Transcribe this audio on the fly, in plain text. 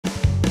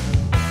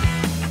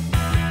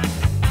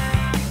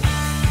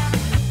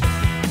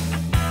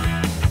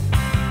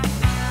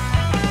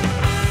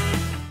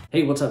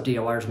Hey, what's up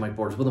DIYers, Mike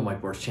Borders with the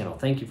Mike Borders channel.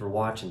 Thank you for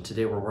watching.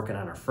 Today we're working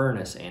on our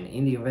furnace, and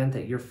in the event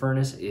that your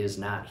furnace is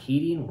not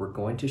heating, we're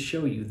going to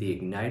show you the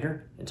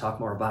igniter and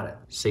talk more about it.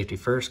 Safety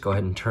first, go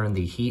ahead and turn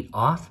the heat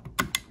off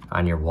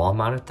on your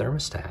wall-mounted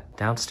thermostat.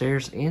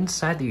 Downstairs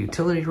inside the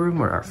utility room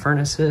where our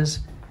furnace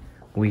is,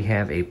 we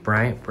have a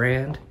Bryant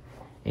brand,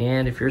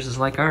 and if yours is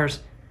like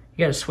ours,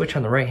 you got a switch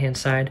on the right-hand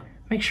side.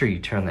 Make sure you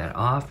turn that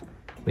off.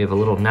 We have a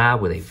little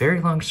knob with a very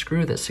long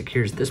screw that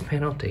secures this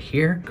panel to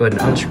here. Go ahead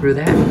and unscrew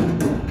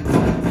that.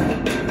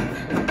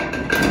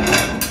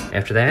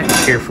 After that,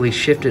 carefully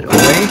shift it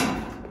away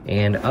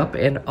and up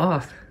and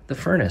off the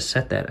furnace.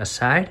 Set that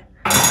aside.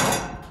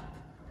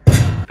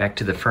 Back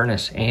to the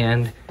furnace,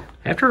 and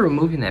after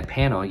removing that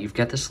panel, you've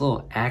got this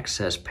little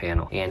access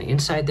panel, and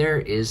inside there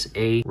is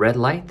a red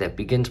light that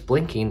begins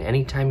blinking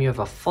anytime you have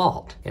a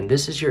fault. And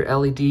this is your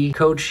LED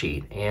code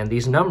sheet, and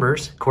these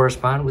numbers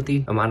correspond with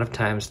the amount of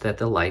times that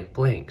the light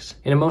blinks.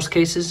 And in most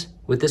cases,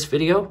 with this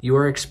video, you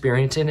are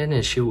experiencing an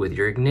issue with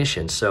your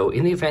ignition. So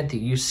in the event that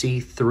you see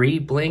 3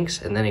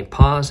 blinks and then a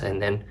pause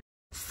and then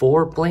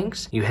 4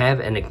 blinks, you have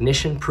an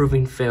ignition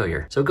proving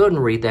failure. So go ahead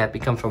and read that,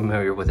 become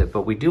familiar with it,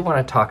 but we do want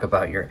to talk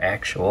about your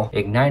actual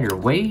igniter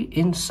way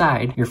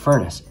inside your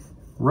furnace.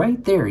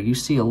 Right there, you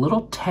see a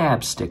little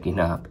tab sticking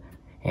up,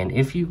 and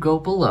if you go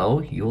below,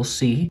 you'll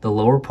see the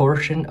lower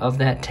portion of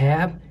that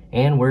tab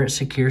and where it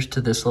secures to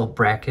this little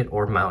bracket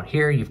or mount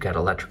here. You've got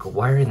electrical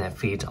wiring that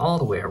feeds all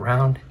the way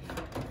around.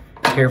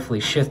 Carefully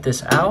shift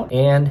this out,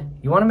 and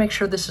you want to make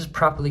sure this is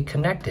properly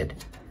connected.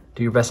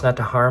 Do your best not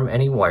to harm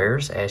any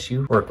wires as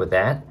you work with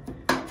that.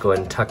 Go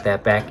ahead and tuck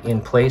that back in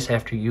place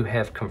after you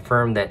have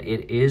confirmed that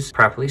it is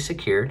properly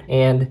secured.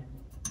 And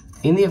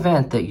in the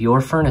event that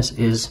your furnace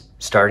is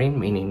starting,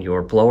 meaning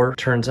your blower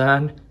turns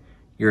on,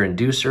 your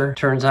inducer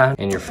turns on,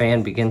 and your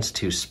fan begins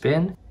to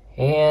spin,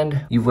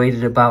 and you've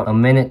waited about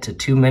 1 minute to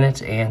 2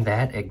 minutes and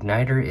that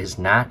igniter is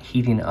not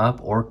heating up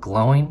or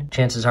glowing,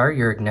 chances are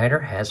your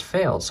igniter has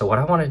failed. So what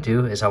I want to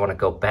do is I want to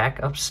go back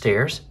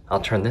upstairs. I'll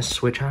turn this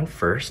switch on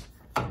first.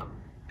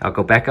 I'll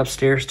go back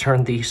upstairs,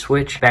 turn the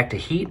switch back to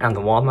heat on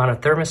the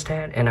wall-mounted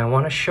thermostat, and I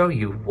want to show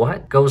you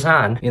what goes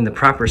on in the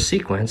proper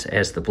sequence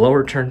as the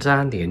blower turns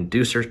on, the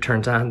inducer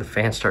turns on, the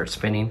fan starts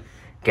spinning,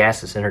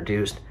 gas is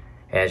introduced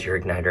as your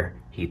igniter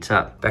heats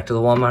up. Back to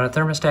the wall-mounted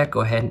thermostat, go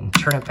ahead and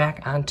turn it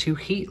back on to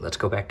heat. Let's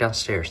go back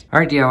downstairs. All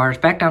right,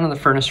 DIYers, back down in the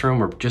furnace room.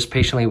 We're just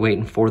patiently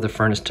waiting for the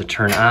furnace to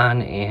turn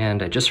on,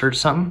 and I just heard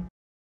something.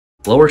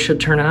 Blower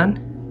should turn on,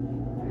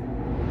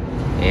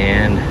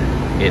 and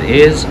it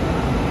is.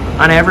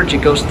 On average,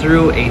 it goes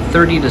through a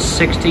 30 to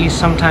 60,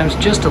 sometimes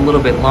just a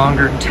little bit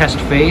longer test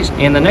phase.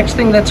 And the next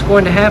thing that's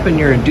going to happen,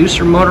 your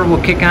inducer motor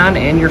will kick on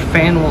and your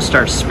fan will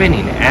start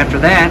spinning. After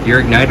that,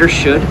 your igniter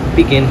should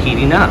begin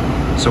heating up.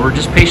 So we're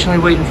just patiently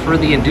waiting for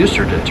the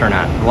inducer to turn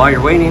on. While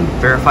you're waiting,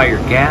 verify your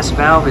gas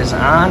valve is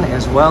on,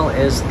 as well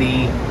as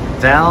the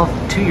valve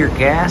to your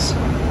gas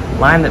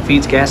line that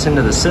feeds gas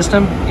into the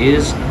system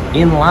is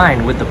in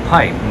line with the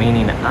pipe,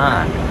 meaning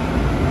on.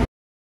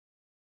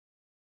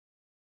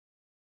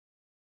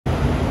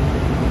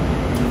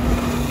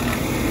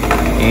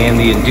 And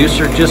the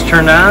inducer just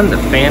turned on, the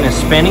fan is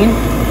spinning.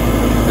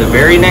 The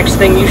very next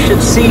thing you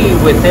should see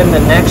within the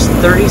next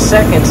 30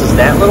 seconds is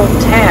that little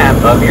tab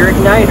of your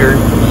igniter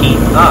heat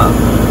up.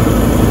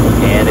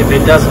 And if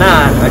it does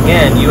not,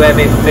 again, you have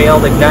a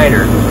failed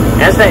igniter.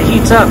 As that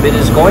heats up, it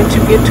is going to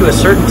get to a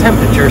certain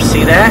temperature,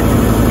 see that?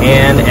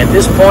 And at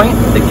this point,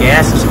 the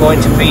gas is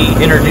going to be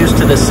introduced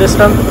to the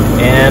system,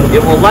 and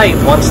it will light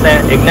once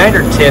that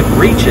igniter tip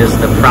reaches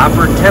the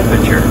proper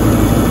temperature.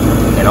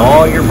 And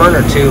all your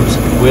burner tubes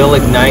will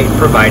ignite,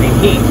 providing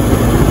heat,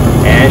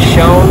 as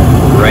shown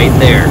right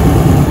there.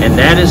 And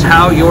that is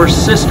how your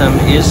system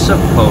is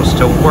supposed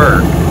to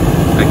work.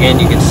 Again,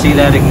 you can see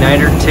that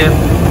igniter tip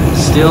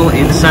still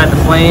inside the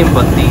flame,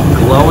 but the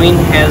glowing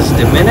has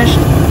diminished,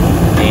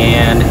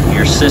 and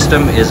your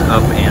system is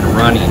up and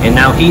running. And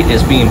now heat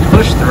is being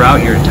pushed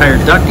throughout your entire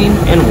ducting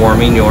and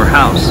warming your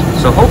house.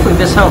 So hopefully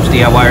this helps,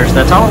 DIYers.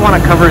 That's all I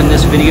want to cover in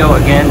this video.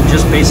 Again,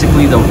 just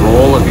basically the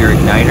role of your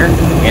igniter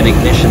and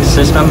ignition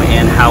system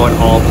and how it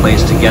all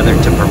plays together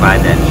to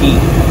provide that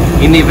heat.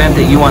 In the event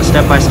that you want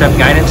step-by-step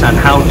guidance on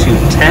how to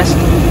test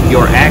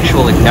your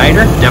actual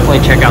igniter,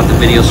 definitely check out the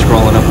video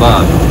scrolling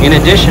above. In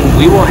addition,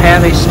 we will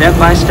have a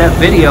step-by-step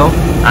video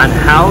on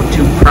how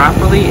to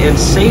properly and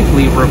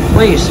safely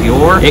replace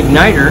your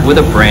igniter with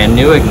a brand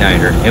new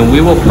igniter. And we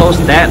will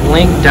post that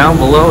link down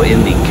below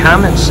in the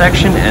comment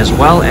section as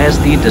well as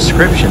the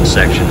description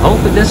section.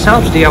 Hopefully this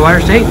helps,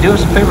 DIYers. Hey, do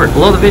us a favor.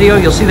 Below the video,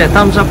 you'll see that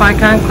thumbs up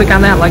icon. Click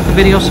on that, like the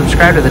video,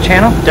 subscribe to the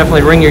channel.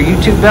 Definitely ring your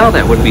YouTube bell.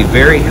 That would be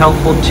very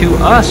helpful to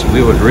us.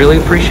 We would really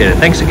appreciate it.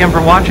 Thanks again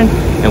for watching,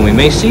 and we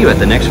may see you at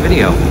the next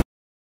video.